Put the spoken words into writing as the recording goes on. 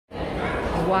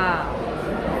Wow,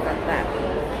 look at that.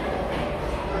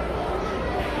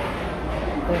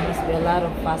 There must be a lot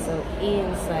of fossil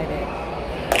inside it.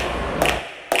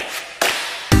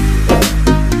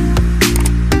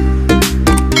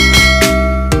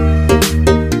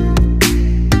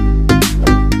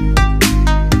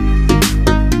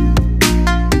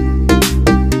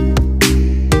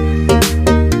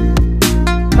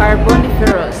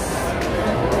 Carboniferous.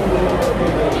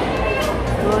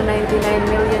 299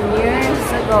 million years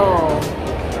ago.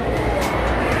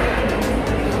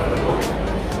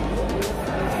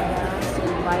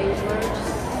 Survivors.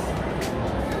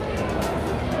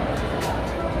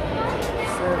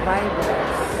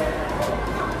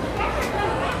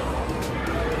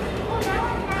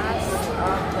 As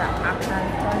of the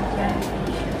Paleogene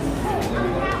species.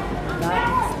 That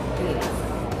is this.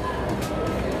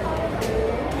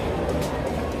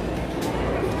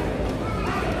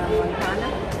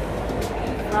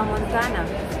 From Montana,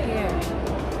 here,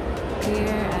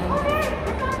 and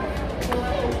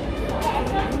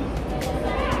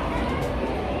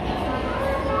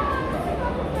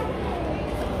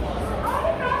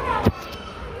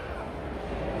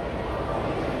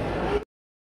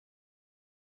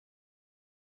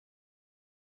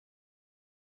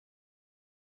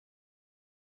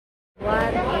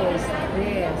what is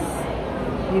this?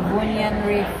 Devonian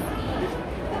Reef.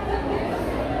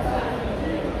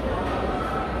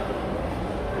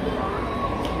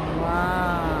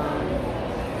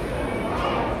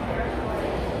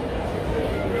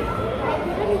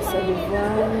 It's a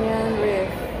Devonian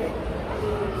Reef.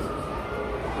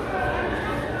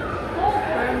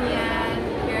 Permian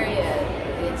Period.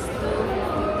 It's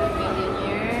 252 million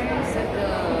years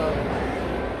ago.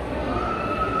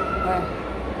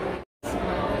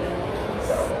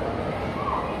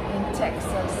 In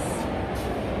Texas.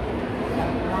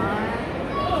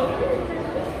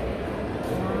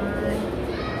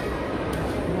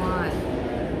 One.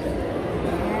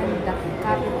 And the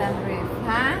Capitan Reef,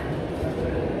 huh?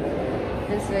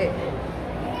 This way.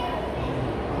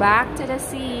 Back to the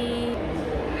sea.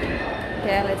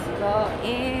 Okay, let's go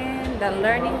in the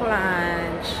learning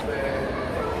lounge.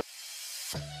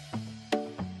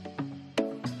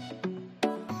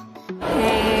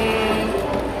 Okay.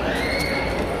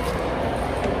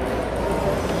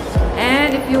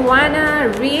 And if you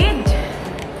wanna read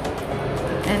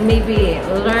and maybe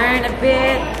learn a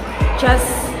bit,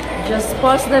 just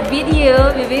pause the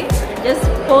video, maybe. Just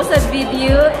pause a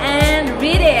video and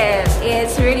read it.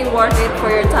 It's really worth it for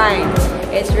your time.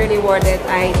 It's really worth it.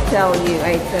 I tell you,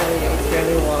 it's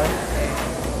really worth it.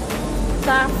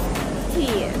 Soft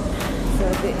tea. So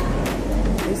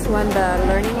this one, the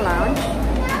learning lounge.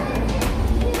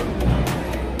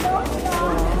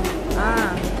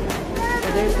 So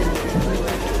there's a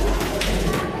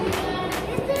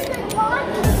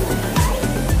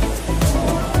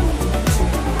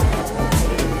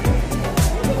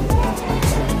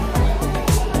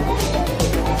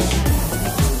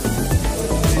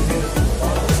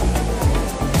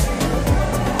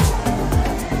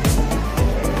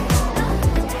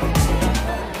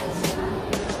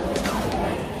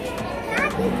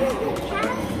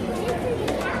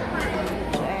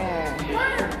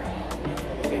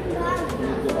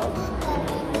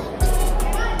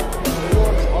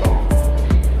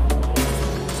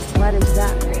what is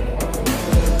that?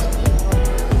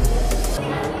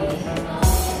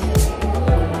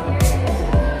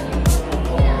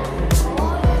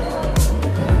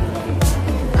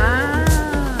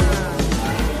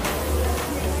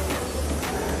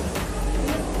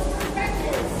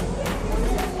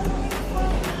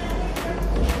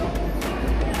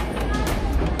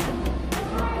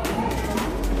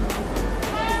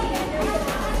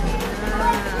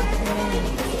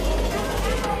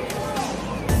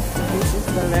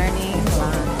 The learning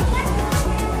lounge.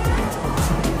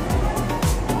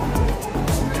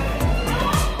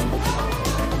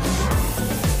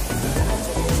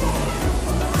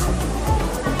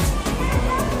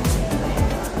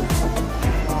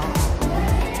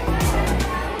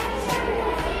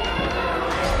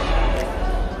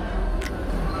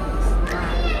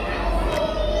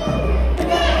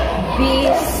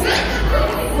 Beast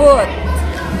foot.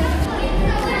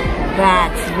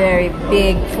 That's very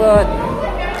big foot.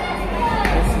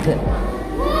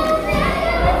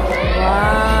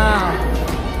 Wow,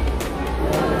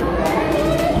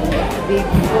 big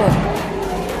foot.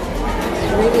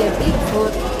 It's really a big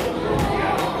foot.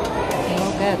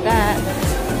 Look at that.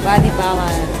 Body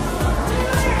balance.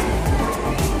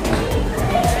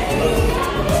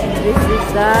 This is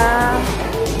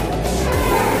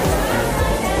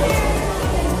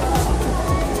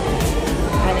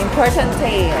an important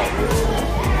tail.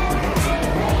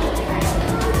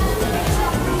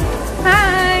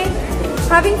 Hi!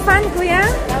 Having fun, Kuya?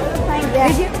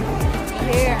 Did you?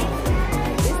 Here.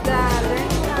 Is the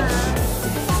learning lunch.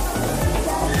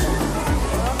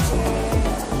 Okay.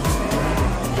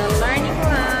 The learning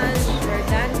lunch. We're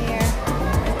done here.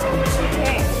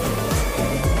 Okay.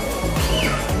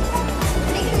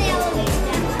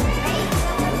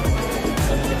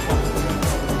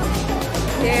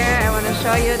 Here, I want to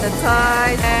show you the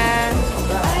toys. And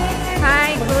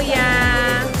hi, Kuya.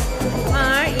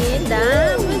 Are in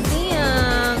the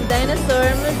museum, dinosaur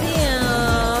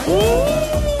museum.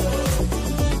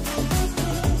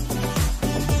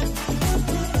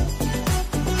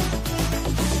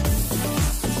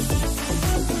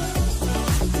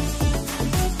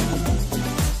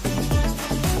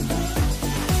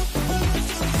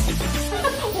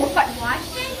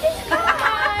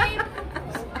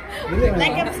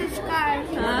 Like and subscribe.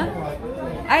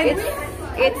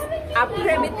 It's a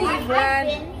primitive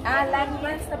land. Land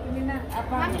plants.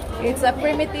 It's a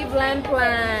primitive land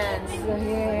plant. So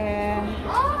here.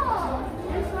 Oh,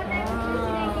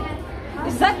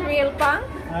 Is that real, Pang?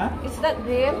 Huh? Is that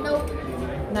real? no.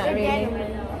 Not They're really.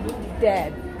 dead.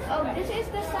 Dead. Oh, this is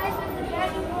the size of the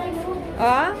dragon.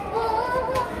 Ah?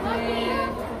 Oh,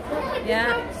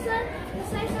 Yeah. the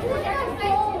size of the dragon.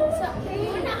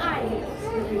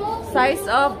 Size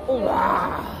of,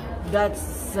 wow, that's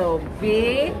so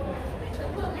big.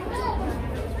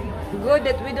 Good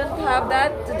that we don't have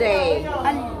that today.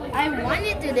 I want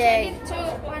it today.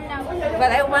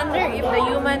 But I wonder if the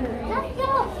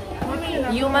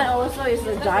human also is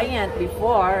a giant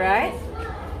before, right?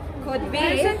 Could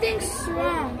be. Something's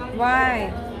wrong.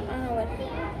 Why? I don't know what.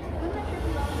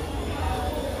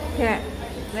 Okay,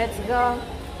 let's go.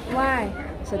 Why?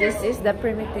 So this is the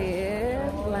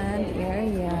primitive land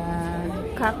area.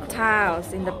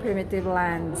 Cocktails in the primitive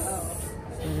lands.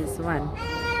 So this one.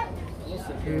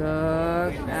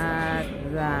 Look at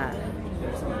that.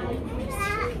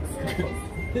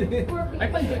 I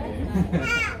played it.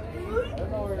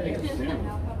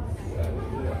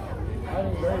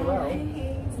 Very well.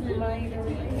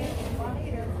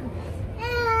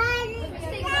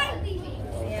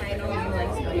 Yeah, I know you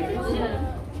like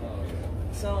spider.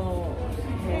 So,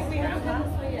 his grandpa,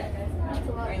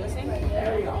 are you listening?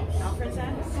 Alfred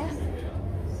says,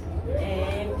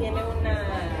 tiene una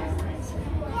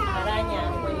araña.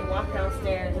 When you walk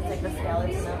downstairs, it's like the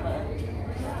skeleton of a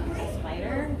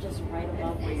spider, just right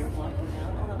above where you're walking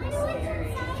down. Oh, that was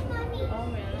scary. Oh,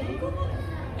 really?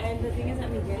 And the thing is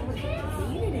that Miguel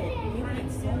hated it. He hated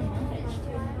it so much.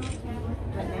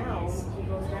 But now, he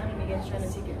goes down and Miguel's trying to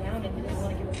take it down and he doesn't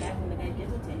want to give it back when the guy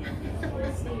gives it to him.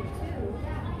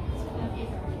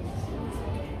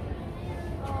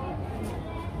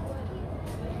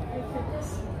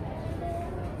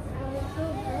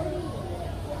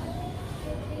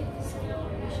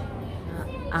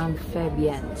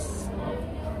 Amphibians.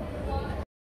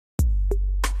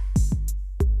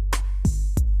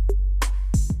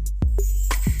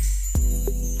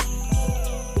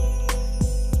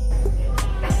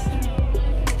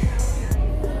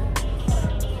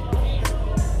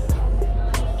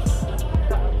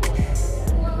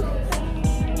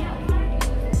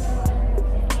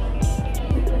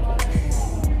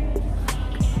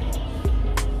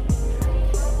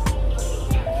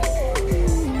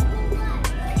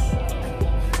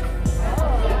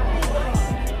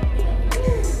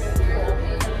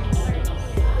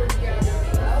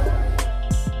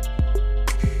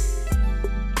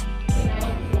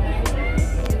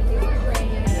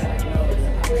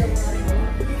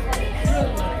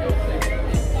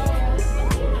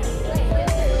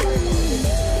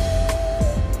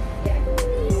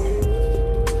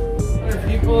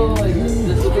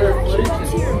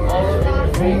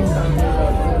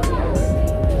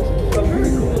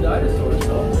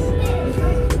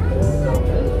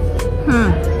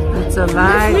 It's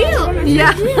alive. It's real.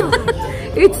 Yeah.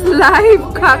 It's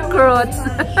live cockroach. Is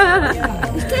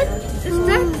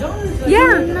that?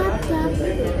 Yeah. Not that.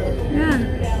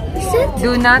 Yeah. Is it?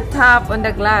 Do not tap on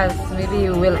the glass. Maybe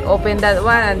you will open that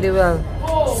one and they will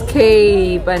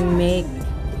escape and make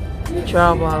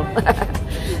trouble.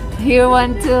 Here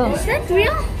one too. Is that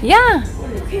real? Yeah.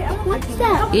 What's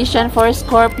that? Asian for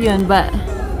scorpion, but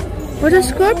What a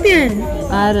scorpion.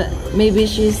 maybe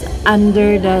she's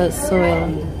under the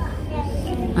soil.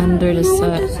 Under the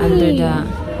soil. Under the.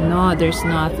 No, there's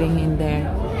nothing in there.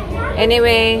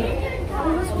 Anyway,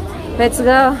 let's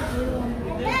go.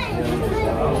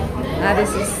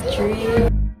 This is tree.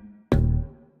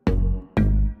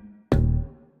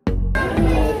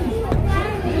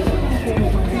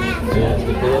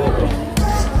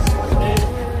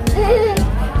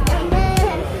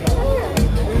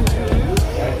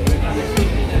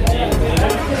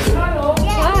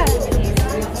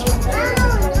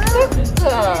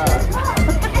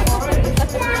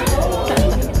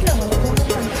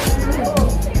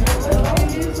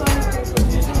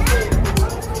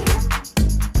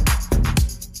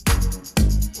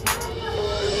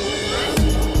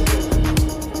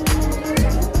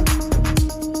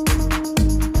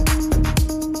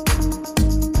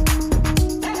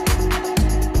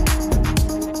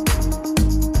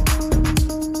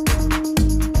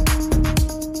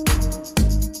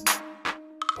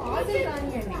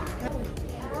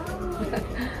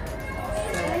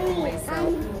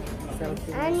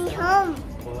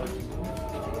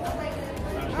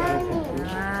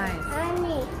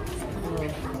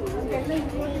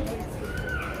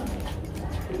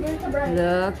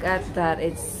 Look at that.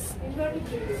 It's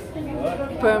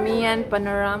Permian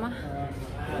panorama.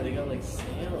 They got like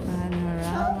sails.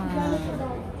 Panorama.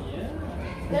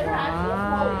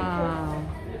 Wow.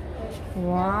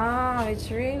 Wow,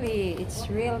 it's really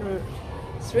real.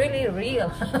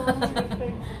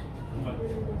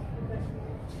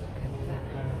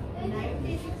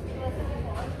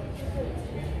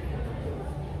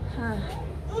 Huh.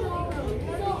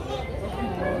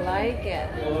 I like it.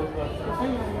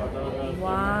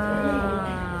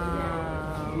 Wow.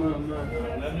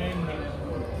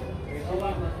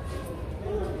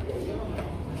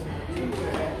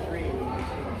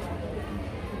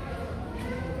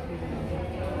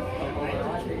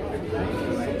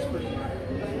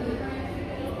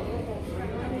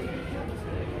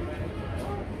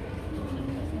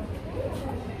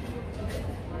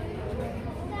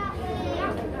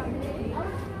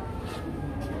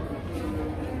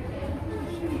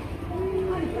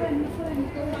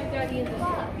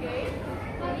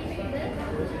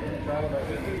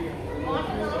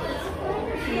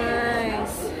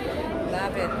 Nice.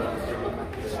 Love it.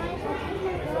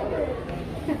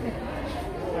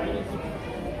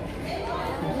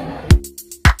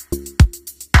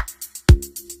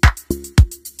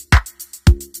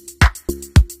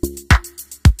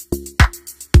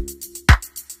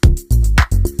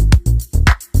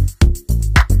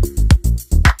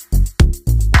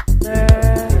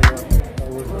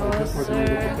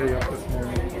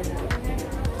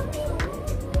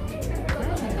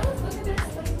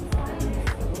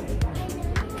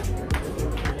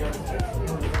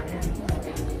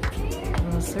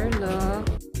 Closer look.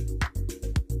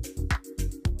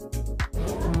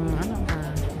 Ano ba?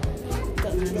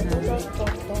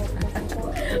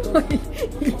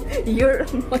 You're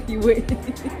on my way.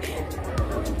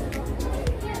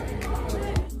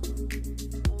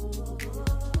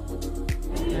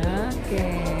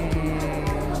 Okay.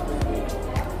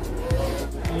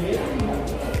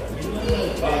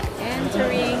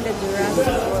 Entering the Jurassic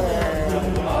World.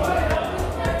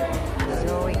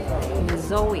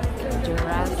 Mesozoic,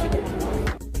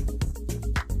 Jurassic.